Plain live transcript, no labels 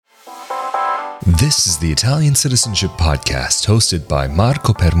This is the Italian Citizenship Podcast, hosted by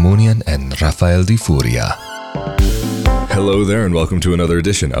Marco Permunian and Rafael Di Furia. Hello there, and welcome to another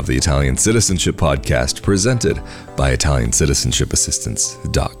edition of the Italian Citizenship Podcast, presented by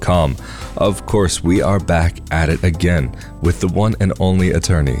ItalianCitizenshipassistance.com. Of course, we are back at it again with the one and only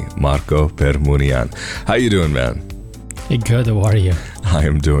attorney, Marco Permunian. How you doing, man? Hey, good. How are you? I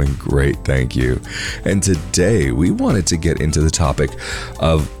am doing great, thank you. And today, we wanted to get into the topic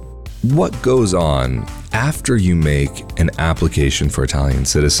of what goes on after you make an application for Italian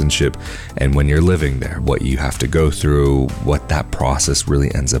citizenship and when you're living there, what you have to go through, what that process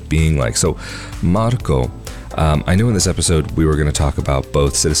really ends up being like. So, Marco, I know in this episode we were going to talk about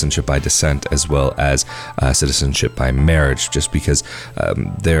both citizenship by descent as well as citizenship by marriage, just because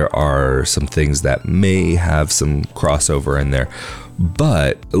there are some things that may have some crossover in there.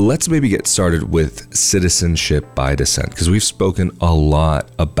 But let's maybe get started with citizenship by descent, because we've spoken a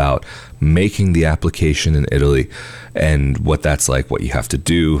lot about making the application in Italy and what that's like, what you have to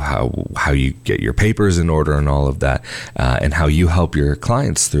do, how you get your papers in order and all of that, and how you help your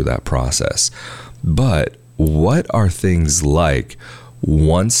clients through that process. But what are things like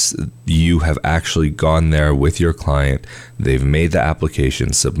once you have actually gone there with your client, they've made the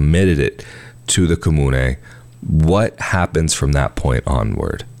application, submitted it to the Comune? What happens from that point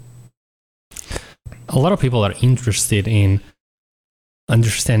onward? A lot of people are interested in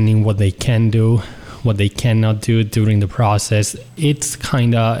understanding what they can do, what they cannot do during the process. It's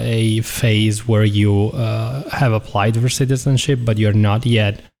kind of a phase where you have applied for citizenship, but you're not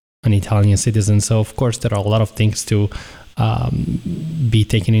yet an Italian citizen. So, of course, there are a lot of things to be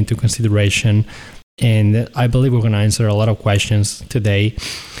taken into consideration. And I believe we're going to answer a lot of questions today.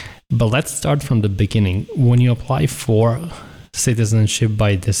 But let's start from the beginning. When you apply for citizenship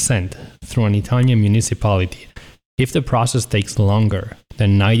by descent through an Italian municipality, if the process takes longer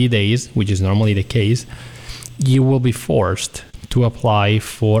than 90 days, which is normally the case, you will be forced to apply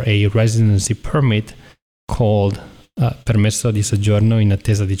for a residency permit called Permesso di Soggiorno in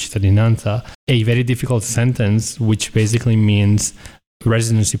attesa di cittadinanza, a very difficult sentence, which basically means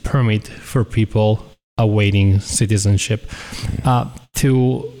residency permit for people awaiting citizenship.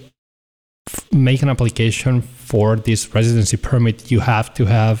 To make an application for this residency permit, you have to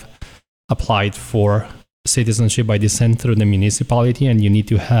have applied for citizenship by descent through the municipality, and you need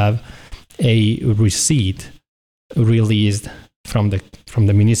to have a receipt released from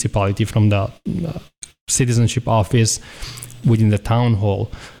the municipality, from the citizenship office within the town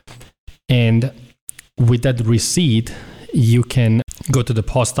hall. And with that receipt, you can go to the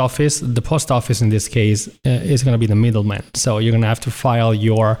post office. The post office in this case is going to be the middleman. So you're going to have to file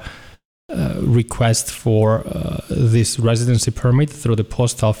your request for this residency permit through the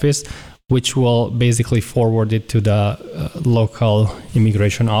post office, which will basically forward it to the local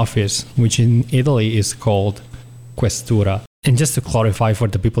immigration office, which in Italy is called Questura. And just to clarify for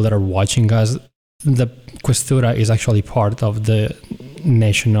the people that are watching us, the Questura is actually part of the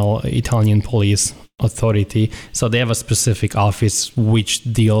National Italian Police Authority. So they have a specific office which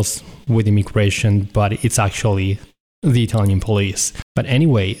deals with immigration, but it's actually the Italian police. But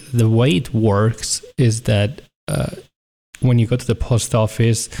anyway, the way it works is that when you go to the post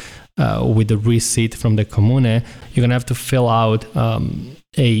office with the receipt from the Comune, you're going to have to fill out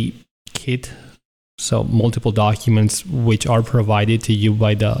a kit, so multiple documents which are provided to you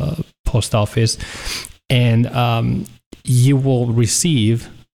by the post office, and you will receive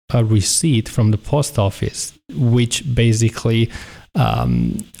a receipt from the post office, which basically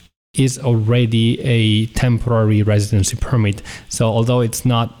is already a temporary residency permit. So although it's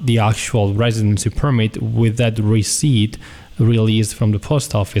not the actual residency permit, with that receipt released from the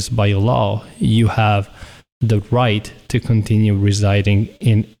post office by law, you have the right to continue residing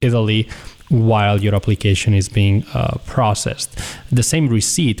in Italy while your application is being processed. The same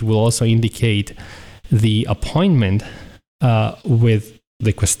receipt will also indicate the appointment with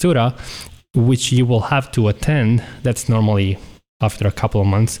the Questura, which you will have to attend. That's normally after a couple of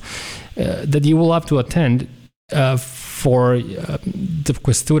months, that you will have to attend for the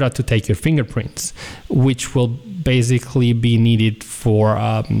Questura to take your fingerprints, which will basically be needed for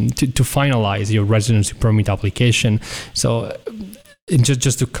to finalize your residency permit application. So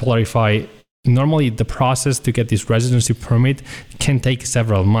just to clarify, normally the process to get this residency permit can take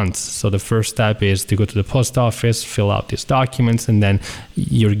several months. So the first step is to go to the post office, fill out these documents, and then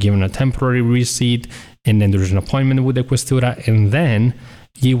you're given a temporary receipt, and then there's an appointment with the Questura, and then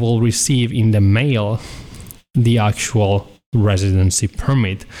you will receive in the mail the actual residency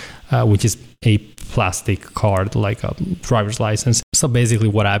permit, which is a plastic card like a driver's license. So basically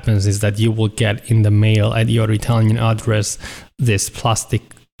what happens is that you will get in the mail at your Italian address this plastic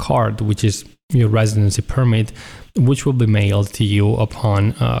card, which is your residency permit, which will be mailed to you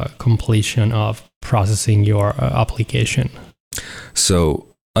upon completion of processing your application. So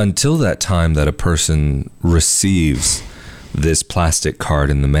until that time that a person receives this plastic card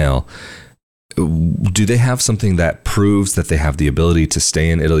in the mail, do they have something that proves that they have the ability to stay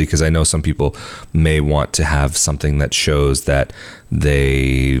in Italy? Because I know some people may want to have something that shows that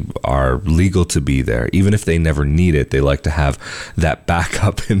they are legal to be there. Even if they never need it, they like to have that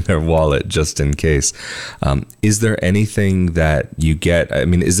backup in their wallet just in case. Is there anything that you get? I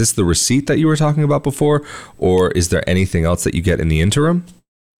mean, is this the receipt that you were talking about before? Or is there anything else that you get in the interim?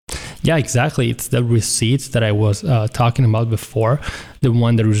 Yeah, exactly. It's the receipts that I was talking about before, the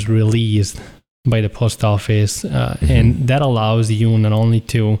one that was released by the post office. And that allows you not only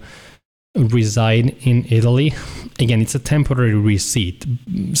to reside in Italy. Again, it's a temporary receipt,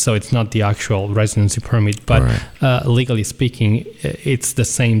 so it's not the actual residency permit, but legally speaking, it's the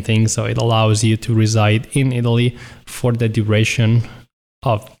same thing. So it allows you to reside in Italy for the duration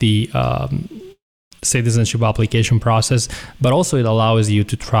of the citizenship application process, but also it allows you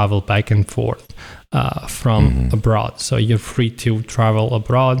to travel back and forth from abroad. So you're free to travel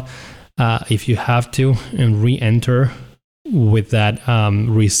abroad if you have to and re-enter with that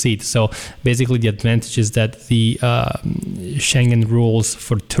receipt. So basically the advantage is that the Schengen rules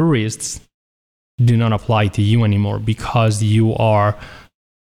for tourists do not apply to you anymore because you are,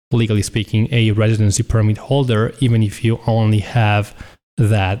 legally speaking, a residency permit holder, even if you only have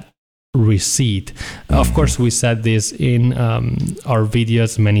that receipt. Of course, we said this in our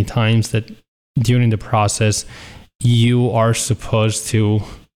videos many times that during the process, you are supposed to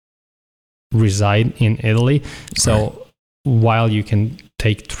reside in Italy. So while you can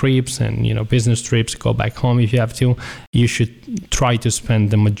take trips and business trips, go back home if you have to, you should try to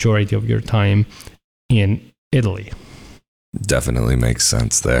spend the majority of your time in Italy. Definitely makes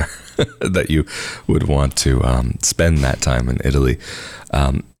sense there that you would want to spend that time in Italy.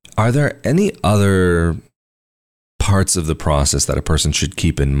 Are there any other parts of the process that a person should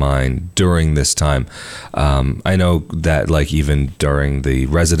keep in mind during this time? I know that even during the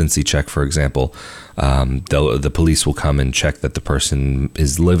residency check, for example, the police will come and check that the person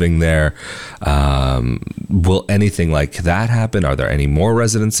is living there. Will anything like that happen? Are there any more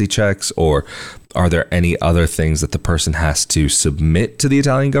residency checks, or are there any other things that the person has to submit to the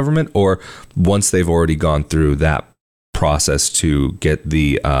Italian government? Or once they've already gone through that process to get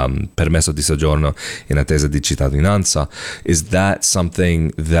the permesso di soggiorno in attesa di cittadinanza, is that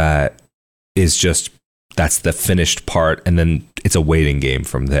something that is just, that's the finished part and then it's a waiting game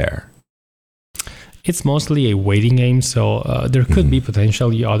from there? It's mostly a waiting game, so there could be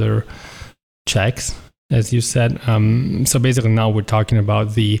potentially other checks, as you said. So basically now we're talking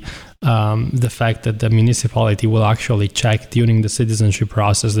about the fact that the municipality will actually check during the citizenship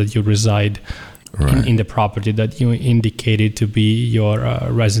process that you reside in the property that you indicated to be your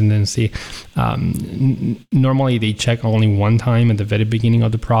residency. Normally they check only one time at the very beginning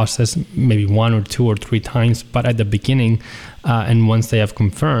of the process, maybe 1 or 2 or 3 times, but at the beginning, and once they have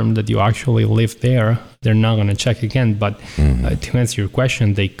confirmed that you actually live there, they're not going to check again. But to answer your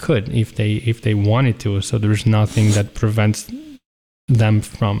question, they could if they wanted to. So there's nothing that prevents them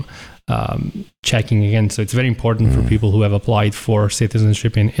from checking again. So it's very important for people who have applied for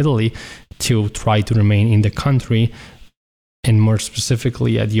citizenship in Italy to try to remain in the country, and more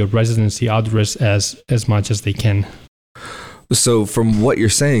specifically at your residency address as much as they can. So from what you're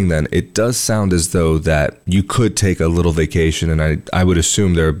saying then, it does sound as though that you could take a little vacation, and I would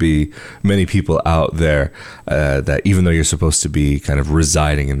assume there would be many people out there that even though you're supposed to be kind of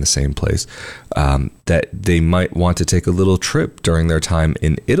residing in the same place, that they might want to take a little trip during their time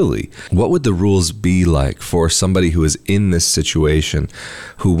in Italy. What would the rules be like for somebody who is in this situation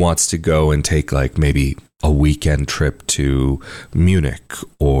who wants to go and take maybe a weekend trip to Munich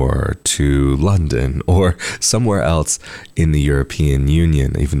or to London or somewhere else in the European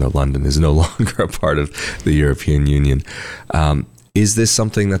Union, even though London is no longer a part of the European Union? Is this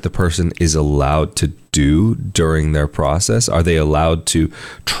something that the person is allowed to do during their process? Are they allowed to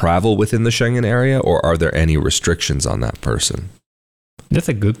travel within the Schengen area, or are there any restrictions on that person? That's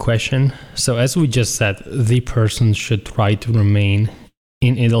a good question. So as we just said, the person should try to remain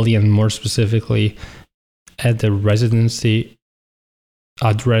in Italy, and more specifically at the residency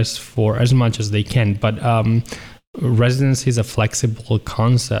address for as much as they can. But residency is a flexible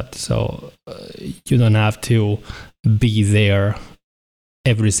concept, so you don't have to be there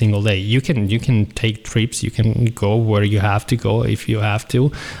every single day. You can take trips, you can go where you have to go if you have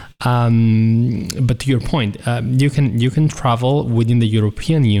to. But to your point, you can travel within the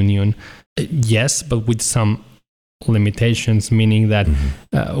European Union, yes, but with some limitations, meaning that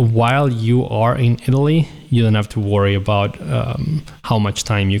while you are in Italy, you don't have to worry about how much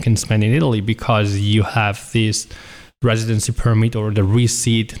time you can spend in Italy, because you have this residency permit or the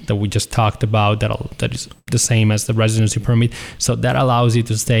receipt that we just talked about that is the same as the residency permit. So that allows you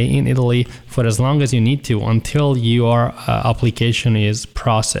to stay in Italy for as long as you need to until your application is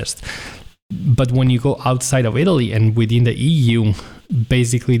processed. But when you go outside of Italy and within the EU,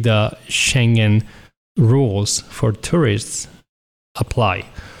 basically the Schengen rules for tourists apply.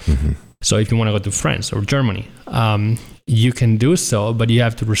 So if you want to go to France or Germany, you can do so, but you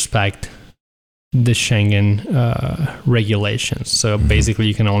have to respect the Schengen regulations. So basically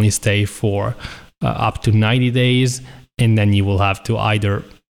you can only stay for up to 90 days, and then you will have to either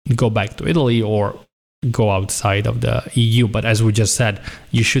go back to Italy or go outside of the EU. But as we just said,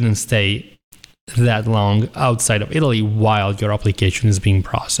 you shouldn't stay that long outside of Italy while your application is being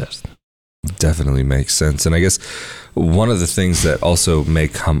processed. Definitely makes sense. And I guess one of the things that also may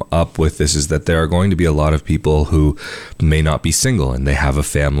come up with this is that there are going to be a lot of people who may not be single and they have a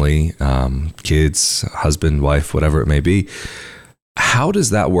family, kids, husband, wife, whatever it may be. How does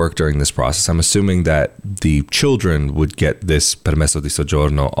that work during this process? I'm assuming that the children would get this permesso di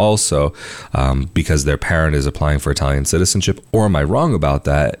soggiorno also because their parent is applying for Italian citizenship, or am I wrong about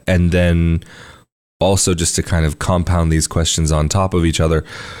that? And then also, just to kind of compound these questions on top of each other,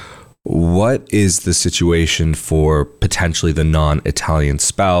 what is the situation for potentially the non-Italian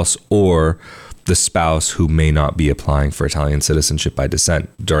spouse or the spouse who may not be applying for Italian citizenship by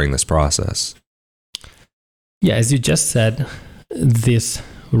descent during this process? Yeah, as you just said, this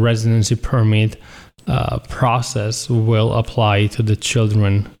residency permit process will apply to the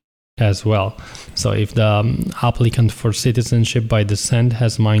children as well. So if the applicant for citizenship by descent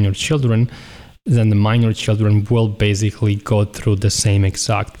has minor children, then the minor children will basically go through the same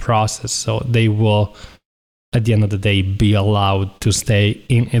exact process. So they will, at the end of the day, be allowed to stay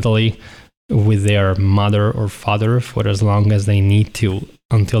in Italy with their mother or father for as long as they need to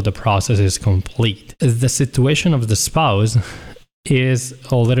until the process is complete. The situation of the spouse is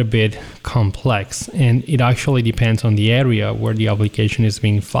a little bit complex, and it actually depends on the area where the application is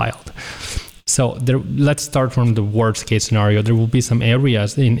being filed. So let's start from the worst case scenario. There will be some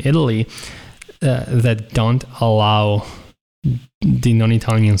areas in Italy that don't allow the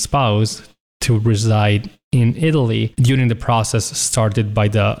non-Italian spouse to reside in Italy during the process started by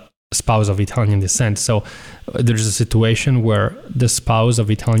the spouse of Italian descent. So there's a situation where the spouse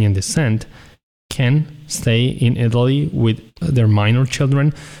of Italian descent can stay in Italy with their minor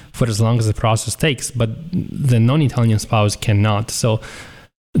children for as long as the process takes, but the non-Italian spouse cannot. So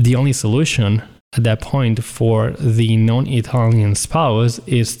the only solution at that point for the non-Italian spouse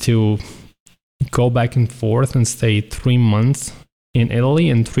is to go back and forth and stay 3 months in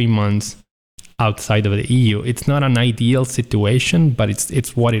Italy and 3 months outside of the EU. It's not an ideal situation, but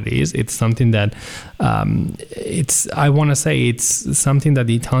it's what it is. It's something that I want to say it's something that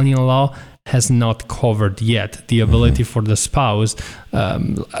the Italian law has not covered yet. The ability for the spouse,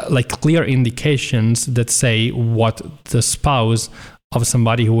 like clear indications that say what the spouse of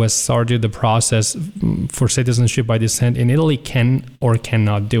somebody who has started the process for citizenship by descent in Italy can or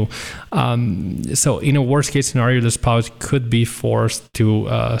cannot do. So in a worst case scenario, the spouse could be forced to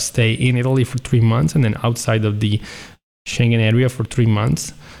stay in Italy for 3 months and then outside of the Schengen area for 3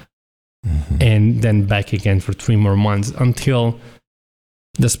 months, and then back again for 3 more months until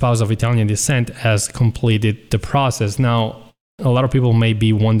the spouse of Italian descent has completed the process. Now, a lot of people may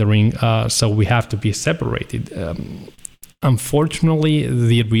be wondering, so we have to be separated. Unfortunately,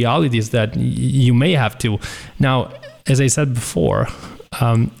 the reality is that you may have to. Now, as I said before,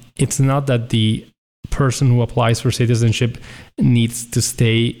 it's not that the person who applies for citizenship needs to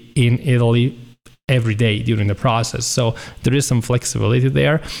stay in Italy every day during the process. So there is some flexibility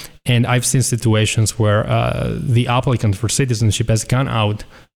there. And I've seen situations where the applicant for citizenship has gone out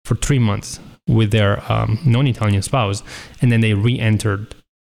for 3 months with their non-Italian spouse, and then they re-entered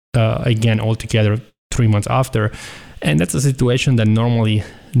again altogether 3 months after. And that's a situation that normally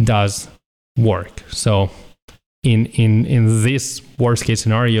does work. So in this worst case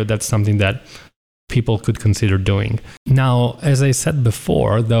scenario, that's something that people could consider doing. Now, as I said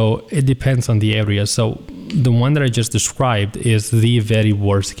before, though, it depends on the area. So the one that I just described is the very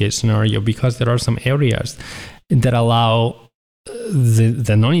worst case scenario, because there are some areas that allow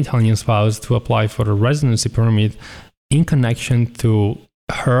the non-Italian spouse to apply for a residency permit in connection to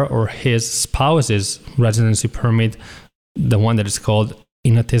her or his spouse's residency permit, the one that is called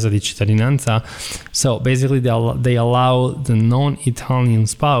in attesa di cittadinanza. So basically they allow the non-Italian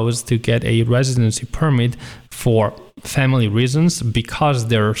spouse to get a residency permit for family reasons because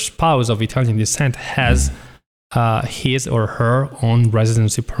their spouse of Italian descent has his or her own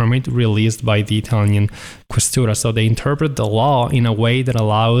residency permit released by the Italian Questura. So they interpret the law in a way that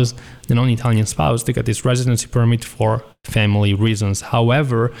allows the non-Italian spouse to get this residency permit for family reasons.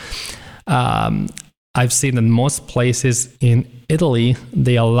 However, I've seen that most places in Italy,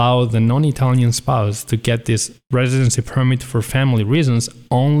 they allow the non-Italian spouse to get this residency permit for family reasons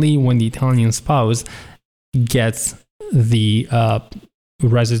only when the Italian spouse gets the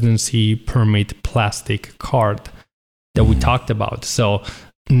residency permit plastic card that we talked about. So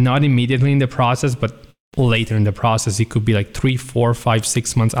not immediately in the process, but later in the process. It could be like 3, 4, 5,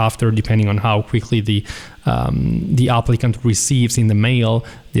 6 months after, depending on how quickly the applicant receives in the mail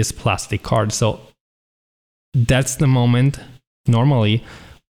this plastic card. So that's the moment normally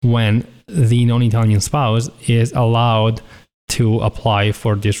when the non-Italian spouse is allowed to apply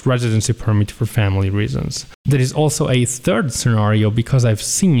for this residency permit for family reasons. There is also a third scenario, because I've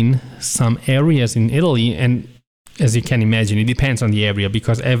seen some areas in Italy, and as you can imagine, it depends on the area,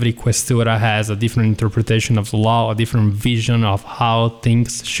 because every questura has a different interpretation of the law, a different vision of how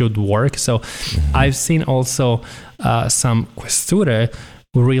things should work. So I've seen also some questure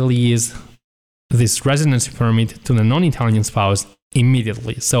release this residency permit to the non-Italian spouse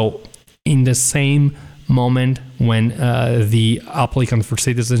immediately. So in the same moment when the applicant for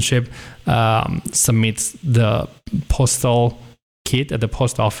citizenship submits the postal kit at the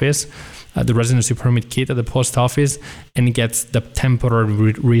post office, the residency permit kit at the post office, and gets the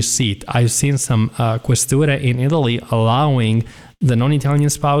temporary receipt. I've seen some questure in Italy allowing the non-Italian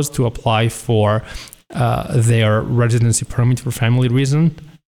spouse to apply for their residency permit for family reason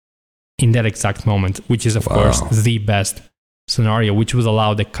in that exact moment, which is, of course, the best scenario, which would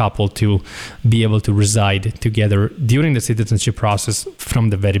allow the couple to be able to reside together during the citizenship process from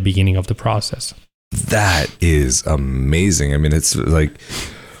the very beginning of the process. That is amazing. I mean, it's like,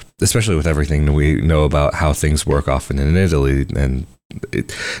 especially with everything we know about how things work often in Italy, and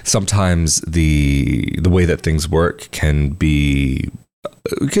sometimes the way that things work can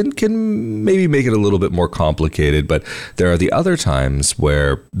maybe make it a little bit more complicated, but there are the other times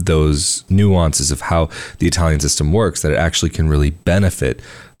where those nuances of how the Italian system works, that it actually can really benefit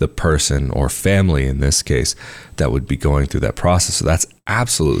the person or family in this case that would be going through that process. So that's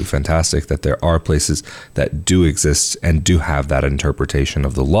absolutely fantastic that there are places that do exist and do have that interpretation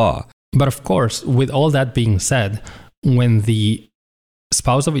of the law. But of course, with all that being said, when the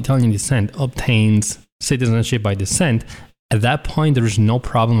spouse of Italian descent obtains citizenship by descent, at that point, there is no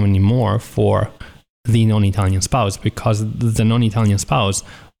problem anymore for the non-Italian spouse, because the non-Italian spouse,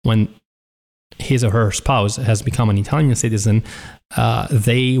 when his or her spouse has become an Italian citizen,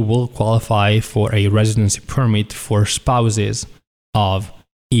 they will qualify for a residency permit for spouses of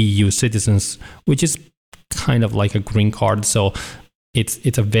EU citizens, which is kind of like a green card. So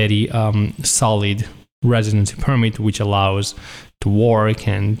it's a very solid residency permit, which allows to work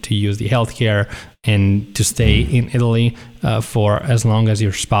and to use the healthcare and to stay in Italy for as long as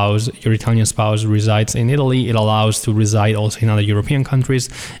your Italian spouse resides in Italy. It allows to reside also in other European countries.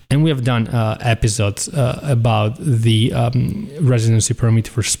 And we have done episodes about the residency permit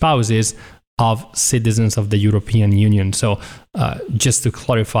for spouses of citizens of the European Union. So just to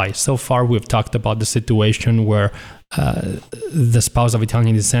clarify, so far we've talked about the situation where the spouse of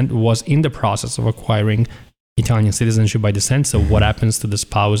Italian descent was in the process of acquiring Italian citizenship by descent. So what happens to the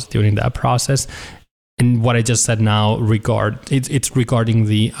spouse during that process? And what I just said now it's regarding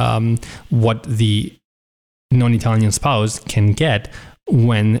the what the non-Italian spouse can get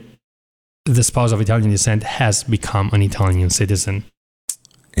when the spouse of Italian descent has become an Italian citizen.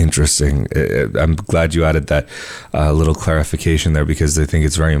 Interesting. I'm glad you added that little clarification there, because I think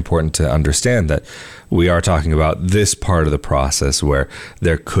it's very important to understand that we are talking about this part of the process where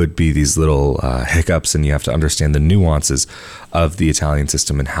there could be these little hiccups, and you have to understand the nuances of the Italian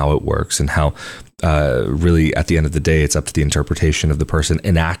system and how it works, and how really at the end of the day, it's up to the interpretation of the person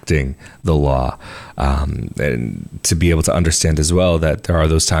enacting the law. And to be able to understand as well that there are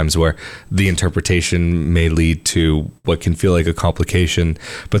those times where the interpretation may lead to what can feel like a complication,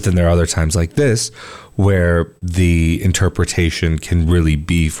 but then there are other times like this where the interpretation can really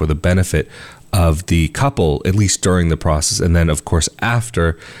be for the benefit of the couple, at least during the process. And then, of course,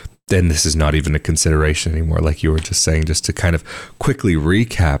 after, then this is not even a consideration anymore, like you were just saying, just to kind of quickly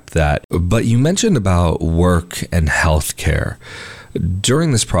recap that. But you mentioned about work and healthcare.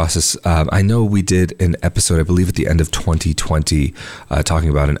 During this process, I know we did an episode, I believe at the end of 2020, talking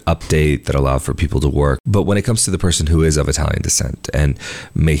about an update that allowed for people to work. But when it comes to the person who is of Italian descent and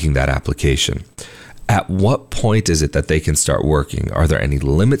making that application, at what point is it that they can start working? Are there any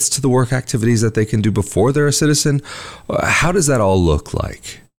limits to the work activities that they can do before they're a citizen? How does that all look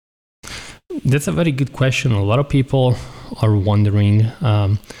like? That's a very good question. A lot of people are wondering,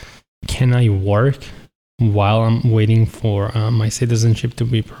 can I work while I'm waiting for my citizenship to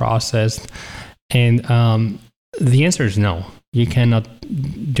be processed? And the answer is no. You cannot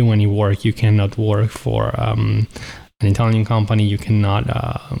do any work. You cannot work for an Italian company. You cannot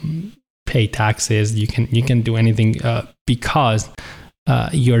pay taxes. You can do anything because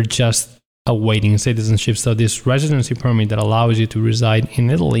you're just awaiting citizenship. So this residency permit that allows you to reside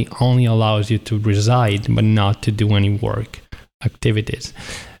in Italy only allows you to reside, but not to do any work activities.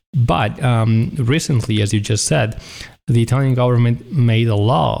 But recently, as you just said, the Italian government made a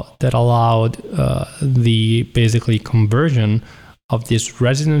law that allowed the basically conversion of this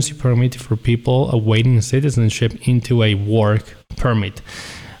residency permit for people awaiting citizenship into a work permit.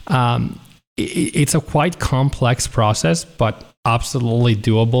 It's a quite complex process, but absolutely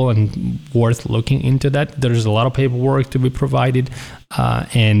doable and worth looking into that. There's a lot of paperwork to be provided,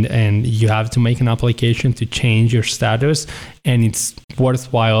 and you have to make an application to change your status, and it's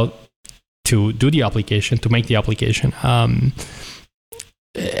worthwhile to do the application, to make the application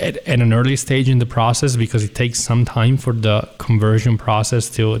at an early stage in the process, because it takes some time for the conversion process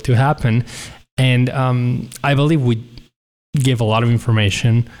to happen. And I believe we give a lot of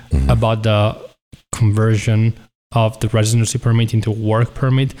information about the conversion of the residency permit into work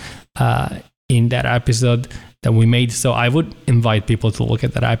permit in that episode that we made. So I would invite people to look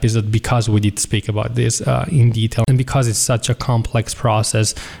at that episode, because we did speak about this in detail, and because it's such a complex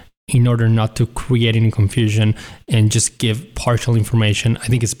process. In order not to create any confusion and just give partial information, I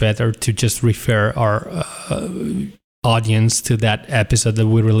think it's better to just refer our audience to that episode that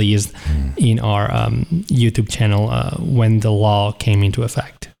we released in our YouTube channel when the law came into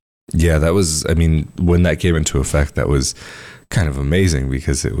effect. Yeah, that was, I mean, when that came into effect, that was kind of amazing,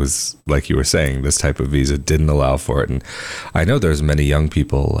 because it was, like you were saying, this type of visa didn't allow for it. And I know there's many young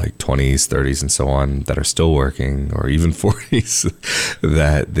people, like 20s, 30s, and so on, that are still working, or even 40s,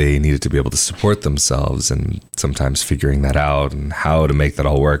 that they needed to be able to support themselves. And sometimes figuring that out and how to make that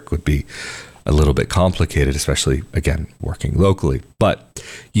all work would be a little bit complicated, especially, again, working locally. But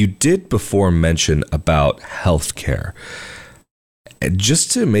you did before mention about healthcare.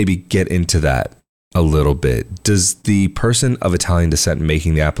 Just to maybe get into that a little bit, does the person of Italian descent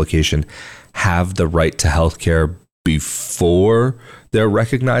making the application have the right to healthcare before they're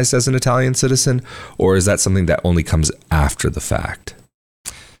recognized as an Italian citizen, or is that something that only comes after the fact?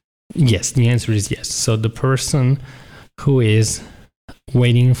 Yes, the answer is yes. So the person who is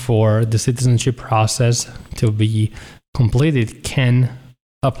waiting for the citizenship process to be completed can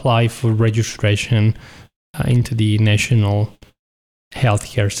apply for registration into the national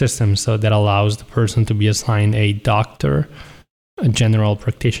healthcare system. So that allows the person to be assigned a doctor, a general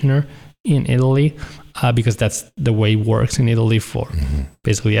practitioner in Italy, because that's the way it works in Italy for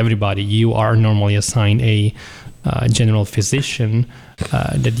basically everybody. You are normally assigned a general physician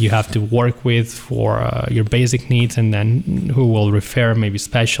that you have to work with for your basic needs, and then who will refer maybe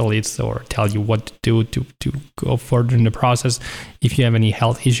specialists or tell you what to do to go further in the process if you have any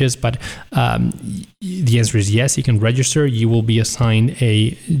health issues. But the answer is yes, you can register. You will be assigned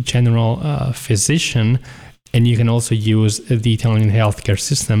a general physician, and you can also use the Italian healthcare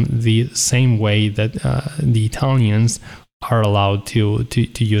system the same way that the Italians are allowed to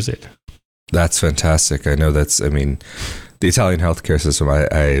use it. That's fantastic. I know that's, I mean, the Italian healthcare system,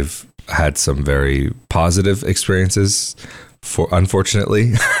 I've had some very positive experiences for,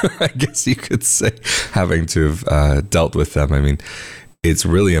 unfortunately, I guess you could say, having to have dealt with them. I mean, it's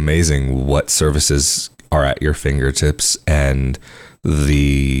really amazing what services are at your fingertips and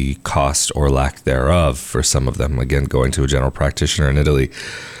the cost or lack thereof for some of them. Again, going to a general practitioner in Italy,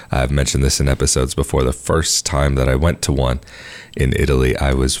 I've mentioned this in episodes before. The first time that I went to one in Italy,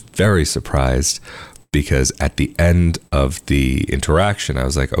 I was very surprised, because at the end of the interaction, I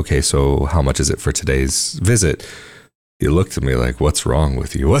was like, okay, so how much is it for today's visit? He looked at me like, what's wrong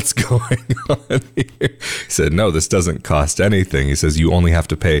with you? What's going on here? He said, no, this doesn't cost anything. He says, you only have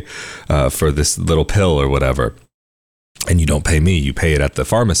to pay for this little pill or whatever. And you don't pay me, you pay it at the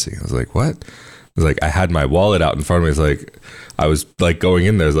pharmacy. I was like, what? I was like, I had my wallet out in front of me. It's like, I was like going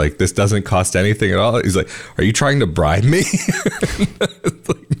in there. I was like, this doesn't cost anything at all. He's like, are you trying to bribe me? It's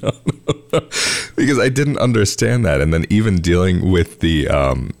like, no. Because I didn't understand that. And then even dealing with the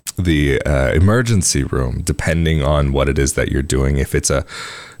emergency room, depending on what it is that you're doing, if it's a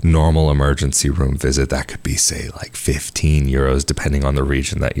normal emergency room visit, that could be, say, like 15 euros, depending on the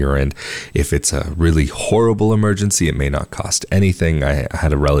region that you're in. If it's a really horrible emergency, it may not cost anything. I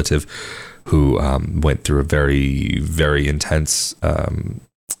had a relative who went through a very, very intense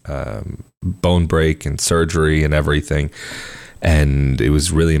bone break and surgery and everything. And it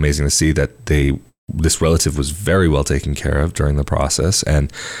was really amazing to see that this relative was very well taken care of during the process,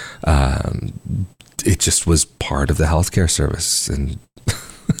 and it just was part of the healthcare service. And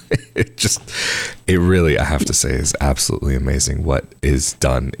it really, I have to say, is absolutely amazing what is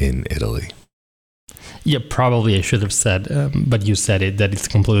done in Italy. Yeah, probably I should have said, but you said it, that it's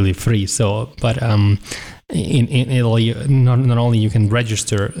completely free. So, but in Italy, not only you can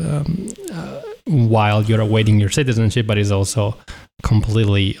register while you're awaiting your citizenship, but it's also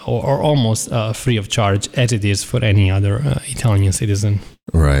completely or almost free of charge, as it is for any other Italian citizen.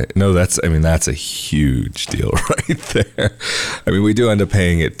 Right. No, that's a huge deal right there. I mean, we do end up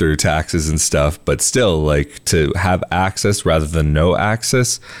paying it through taxes and stuff, but still, like, to have access rather than no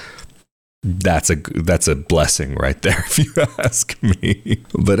access, that's a blessing right there, if you ask me.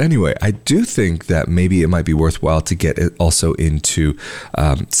 But anyway, I do think that maybe it might be worthwhile to get it also into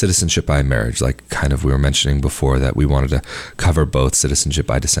citizenship by marriage, like kind of we were mentioning before, that we wanted to cover both citizenship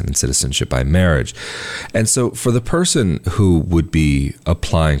by descent and citizenship by marriage. And so for the person who would be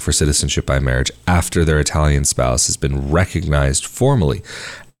applying for citizenship by marriage after their Italian spouse has been recognized formally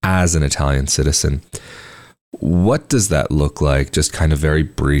as an Italian citizen, what does that look like, just kind of very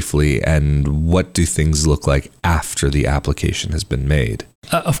briefly, and what do things look like after the application has been made?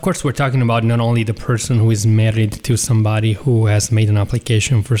 Of course, we're talking about not only the person who is married to somebody who has made an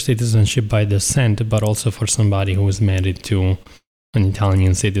application for citizenship by descent, but also for somebody who is married to an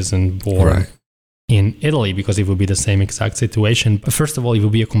Italian citizen born in Italy, because it would be the same exact situation. But first of all, it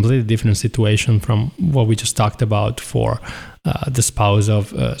would be a completely different situation from what we just talked about for the spouse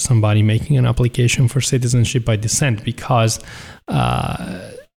of somebody making an application for citizenship by descent, because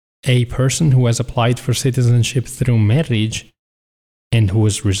a person who has applied for citizenship through marriage and who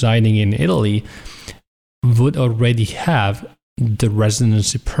is residing in Italy would already have the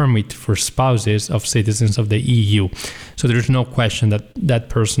residency permit for spouses of citizens of the EU. So there's no question that that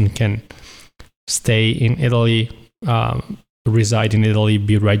person can stay in Italy, reside in Italy,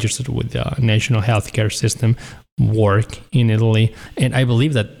 be registered with the national healthcare system, work in Italy. And I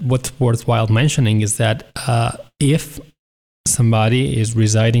believe that what's worthwhile mentioning is that if somebody is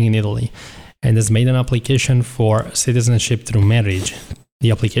residing in Italy and has made an application for citizenship through marriage,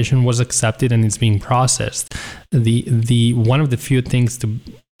 the application was accepted and it's being processed. The one of the few things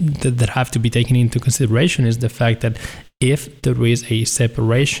that have to be taken into consideration is the fact that if there is a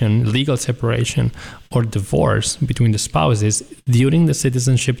separation, legal separation or divorce between the spouses during the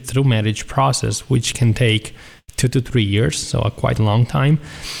citizenship through marriage process, which can take 2 to 3 years, so a quite long time,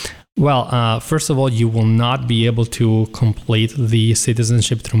 well, first of all, you will not be able to complete the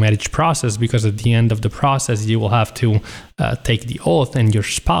citizenship through marriage process, because at the end of the process, you will have to take the oath, and your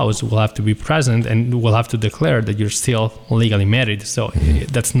spouse will have to be present and will have to declare that you're still legally married. So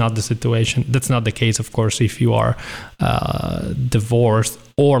that's not the situation. That's not the case, of course, if you are divorced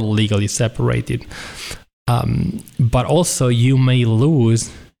or legally separated. But also, you may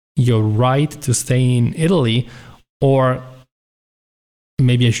lose your right to stay in Italy, or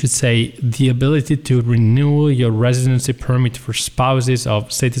maybe I should say the ability to renew your residency permit for spouses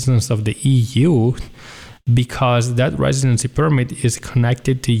of citizens of the EU, because that residency permit is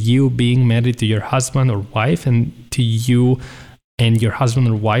connected to you being married to your husband or wife, and to you and your husband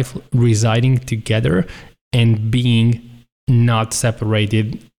or wife residing together and being not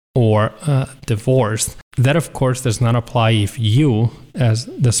separated or divorced. That, of course, does not apply if you, as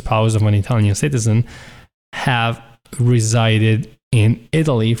the spouse of an Italian citizen, have resided in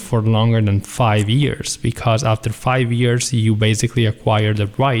Italy for longer than 5 years, because after 5 years, you basically acquire the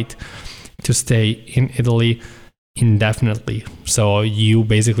right to stay in Italy indefinitely. So you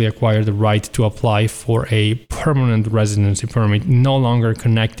basically acquire the right to apply for a permanent residency permit, no longer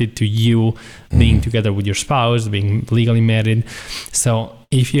connected to you being together with your spouse, being legally married. So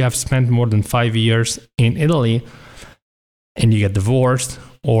if you have spent more than 5 years in Italy and you get divorced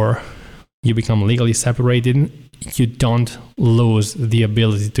or you become legally separated, you don't lose the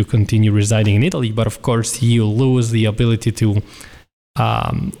ability to continue residing in Italy, but of course you lose the ability to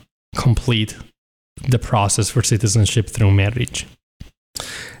complete the process for citizenship through marriage.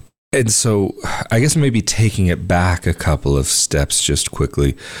 And so I guess maybe taking it back a couple of steps just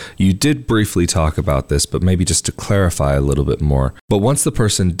quickly, you did briefly talk about this, but maybe just to clarify a little bit more. But once the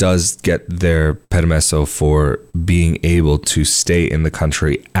person does get their permesso for being able to stay in the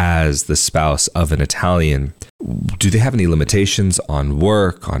country as the spouse of an Italian, do they have any limitations on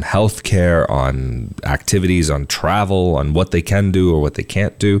work, on healthcare, on activities, on travel, on what they can do or what they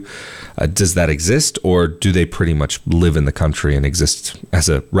can't do? Does that exist, or do they pretty much live in the country and exist as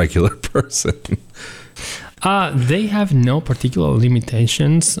a regular person? They have no particular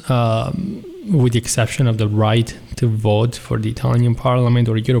limitations. with the exception of the right to vote for the Italian Parliament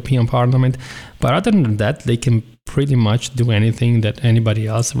or European Parliament. But other than that, they can pretty much do anything that anybody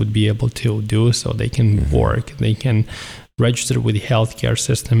else would be able to do. So they can work, they can register with the healthcare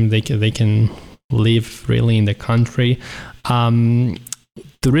system, they can live freely in the country.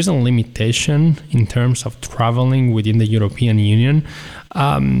 There is a limitation in terms of traveling within the European Union.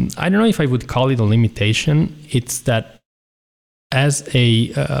 I don't know if I would call it a limitation. It's that as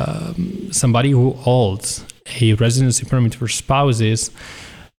a somebody who holds a residency permit for spouses,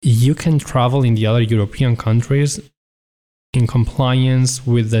 you can travel in the other European countries in compliance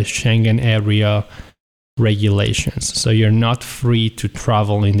with the Schengen area regulations. So you're not free to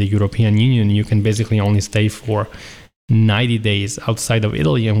travel in the European Union. You can basically only stay for 90 days outside of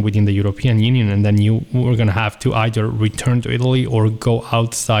Italy and within the European Union, and then you were going to have to either return to Italy or go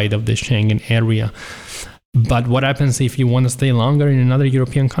outside of the Schengen area. But what happens if you want to stay longer in another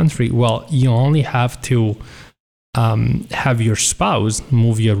European country? Well, you only have to have your spouse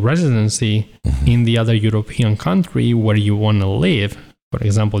move your residency in the other European country where you want to live. For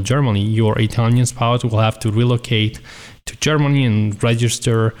example, Germany, your Italian spouse will have to relocate to Germany and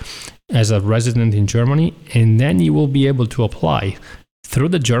register as a resident in Germany, and then you will be able to apply through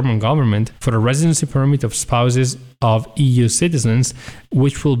the German government for a residency permit of spouses of EU citizens,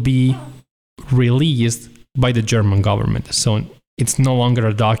 which will be released by the German government. So it's no longer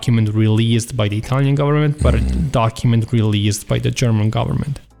a document released by the Italian government, but a document released by the German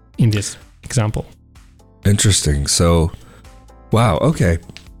government in this example. Interesting. So, wow, okay.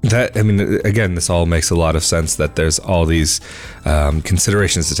 That, I mean, again, this all makes a lot of sense that there's all these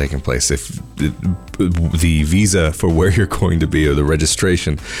considerations to take in place. If the visa for where you're going to be or the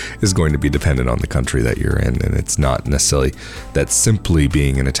registration is going to be dependent on the country that you're in, and it's not necessarily that simply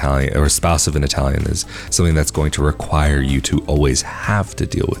being an Italian or a spouse of an Italian is something that's going to require you to always have to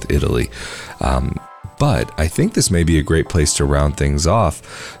deal with Italy. But I think this may be a great place to round things off.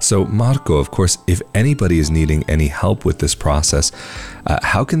 So Marco, of course, if anybody is needing any help with this process,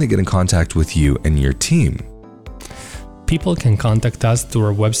 how can they get in contact with you and your team? People can contact us through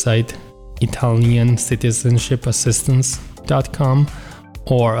our website, ItalianCitizenshipassistance.com,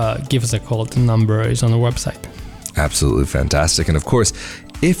 or give us a call. The number is on the website. Absolutely fantastic. And of course,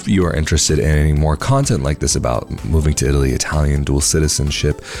 if you are interested in any more content like this about moving to Italy, Italian dual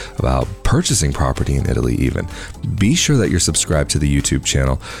citizenship, about purchasing property in Italy even, be sure that you're subscribed to the YouTube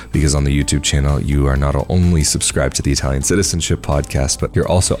channel, because on the YouTube channel, you are not only subscribed to the Italian Citizenship podcast, but you're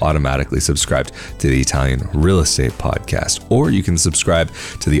also automatically subscribed to the Italian Real Estate podcast, or you can subscribe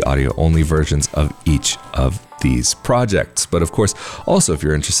to the audio-only versions of each of these projects. But of course, also if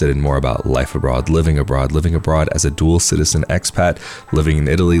you're interested in more about life abroad, living abroad as a dual citizen expat, living in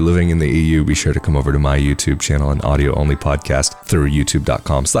Italy, living in the EU, be sure to come over to my YouTube channel, an audio-only podcast, through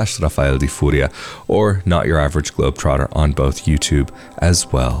youtube.com/Rafael Di Furia, or Not Your Average Globetrotter on both YouTube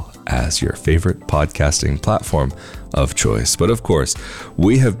as well as your favorite podcasting platform of choice. But of course,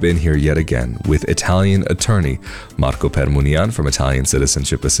 we have been here yet again with Italian attorney Marco Permunian from Italian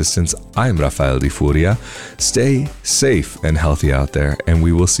Citizenship Assistance. I'm Rafael Di Furia. Stay safe and healthy out there, and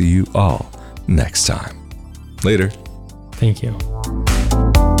we will see you all next time. Later. Thank you.